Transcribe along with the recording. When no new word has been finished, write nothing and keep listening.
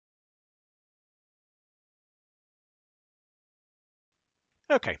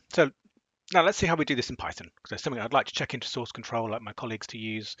Okay, so now let's see how we do this in Python, because there's something I'd like to check into source control, like my colleagues to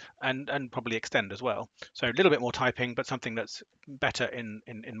use, and probably extend as well. So a little bit more typing, but something that's better in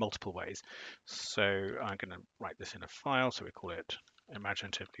multiple ways. So I'm going to write this in a file. So we call it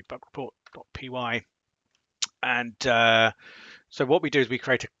imaginatively bug report.py. And so what we do is we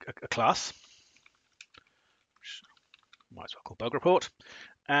create a class, which might as well call bug report,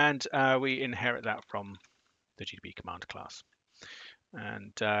 and we inherit that from the GDB command class.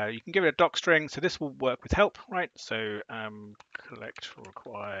 And you can give it a doc string, so this will work with help, right? So collect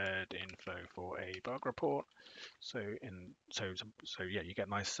required info for a bug report. So yeah, you get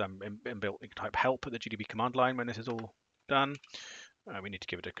nice inbuilt type help at the GDB command line when this is all done. We need to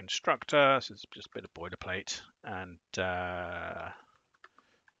give it a constructor, so it's just a bit of boilerplate, and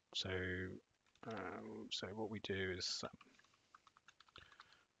so what we do is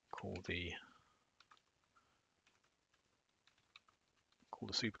call the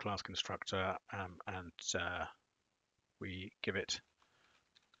superclass constructor, and we give it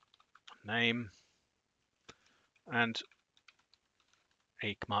a name and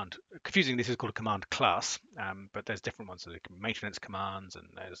a command. Confusing, this is called a command class, but there's different ones. So there can be maintenance commands, and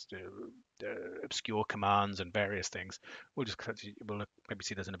there's the obscure commands and various things. We'll maybe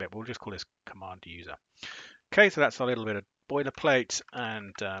see those in a bit. We'll just call this command user. Okay, so that's a little bit of boilerplate,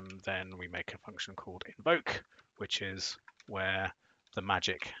 and then we make a function called invoke, which is where the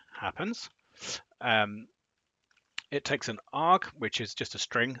magic happens. It takes an arg, which is just a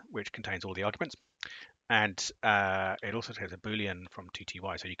string which contains all the arguments, and it also takes a boolean from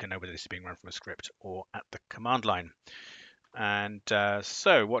TTY, so you can know whether this is being run from a script or at the command line. And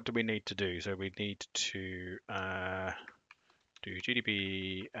so what do we need to do? So we need to do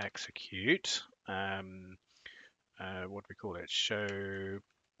gdb execute. What do we call it? Show.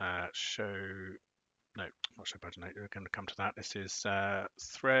 No, not show paginate. We're going to come to that. This is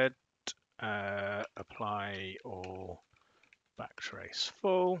thread apply all backtrace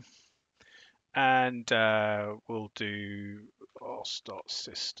full, and we'll do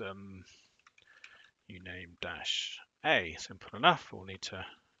os.system uname -a. Simple enough. We'll need to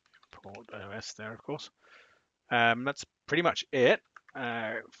import OS there, of course. That's pretty much it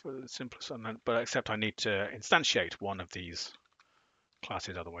for the simplest one, but except I need to instantiate one of these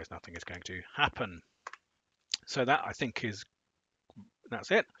classes, otherwise nothing is going to happen. So that, I think,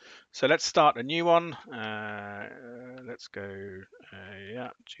 that's it. So let's start a new one. Let's go,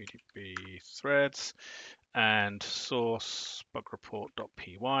 GDB threads and source bug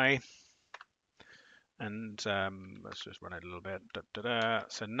report.py. And let's just run it a little bit.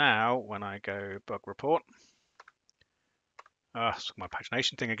 So now when I go bug report, it's my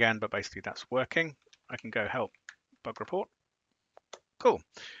pagination thing again, but basically that's working. I can go help bug report. Cool.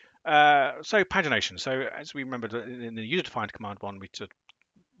 So pagination. So as we remember in the user-defined command one,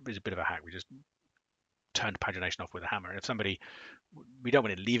 there's a bit of a hack. We just turned pagination off with a hammer. And if we don't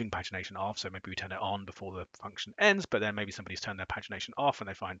want it leaving pagination off, so maybe we turn it on before the function ends, but then maybe somebody's turned their pagination off and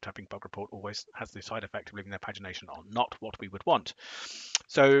they find typing bug report always has the side effect of leaving their pagination on, not what we would want.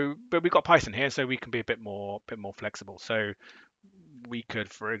 So, but we've got Python here, so we can be a bit more flexible. So we could,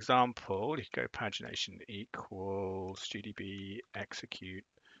 for example, you could go pagination equals gdb execute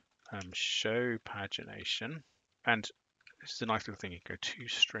show pagination, and this is a nice little thing. You can go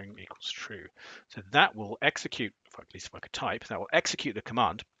toString equals true. So that will execute, at least if I could type, that will execute the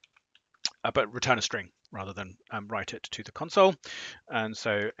command, but return a string rather than write it to the console. And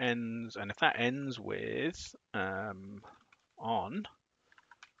so ends, and if that ends with on,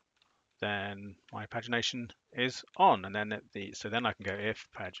 then my pagination is on. And then so then I can go if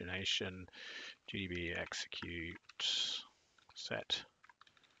pagination gdb execute set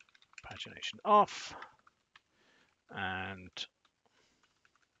pagination off, and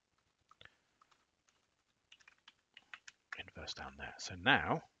inverse down there. So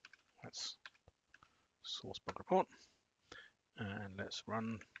now let's source bug report and let's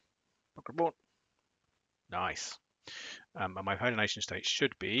run bug report. Nice. And my pagination state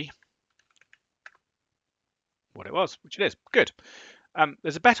should be what it was, which it is. Good.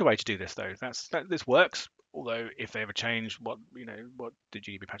 There's a better way to do this though. This works. Although if they ever change what the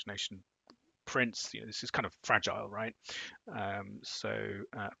GDB pagination prints, this is kind of fragile, right? So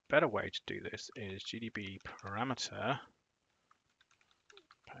a better way to do this is GDB parameter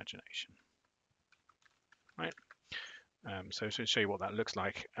pagination, right? So to show you what that looks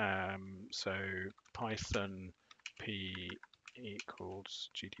like, so Python p equals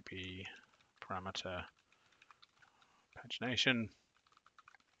GDB parameter pagination,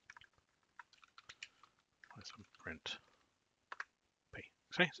 Python print p.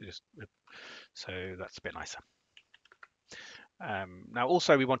 Okay, so that's a bit nicer. Now,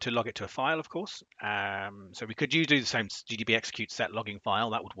 also, we want to log it to a file, of course. So we could do the same gdb execute set logging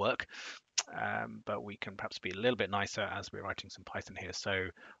file. That would work. But we can perhaps be a little bit nicer as we're writing some Python here. So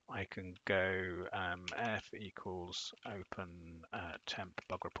I can go f equals open temp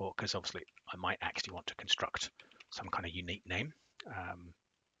bug report, because obviously I might actually want to construct some kind of unique name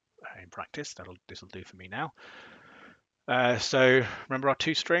in practice. This will do for me now. So remember our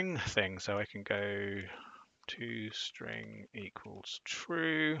toString thing. So I can go toString equals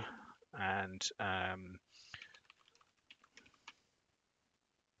true, and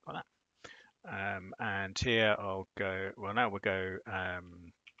got that. And here I'll go, well, now we'll go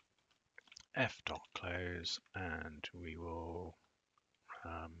f.close, and we will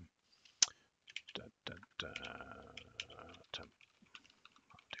do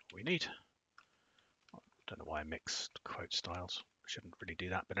what we need. I don't know why I mixed quote styles. I shouldn't really do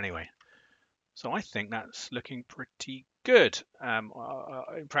that, but anyway. So I think that's looking pretty good.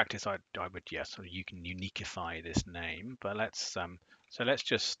 In practice, I would, yes, you can uniqueify this name, but let's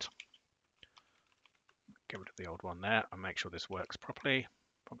just get rid of the old one there and make sure this works properly.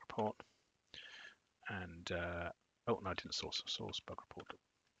 Bug report, and oh no, I didn't source bug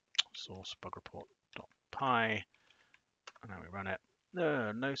report.py, and now we run it.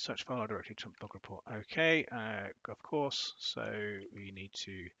 No such file directly to bug report. Okay, of course. So we need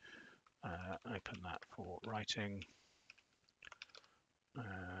to open that for writing.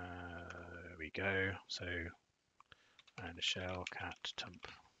 There we go. So, and a shell cat temp.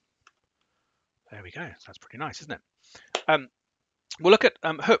 There we go. So that's pretty nice, isn't it? We'll look at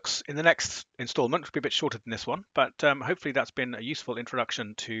hooks in the next installment. It'll be a bit shorter than this one, but hopefully that's been a useful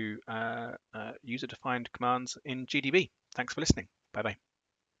introduction to user-defined commands in GDB. Thanks for listening. Bye-bye.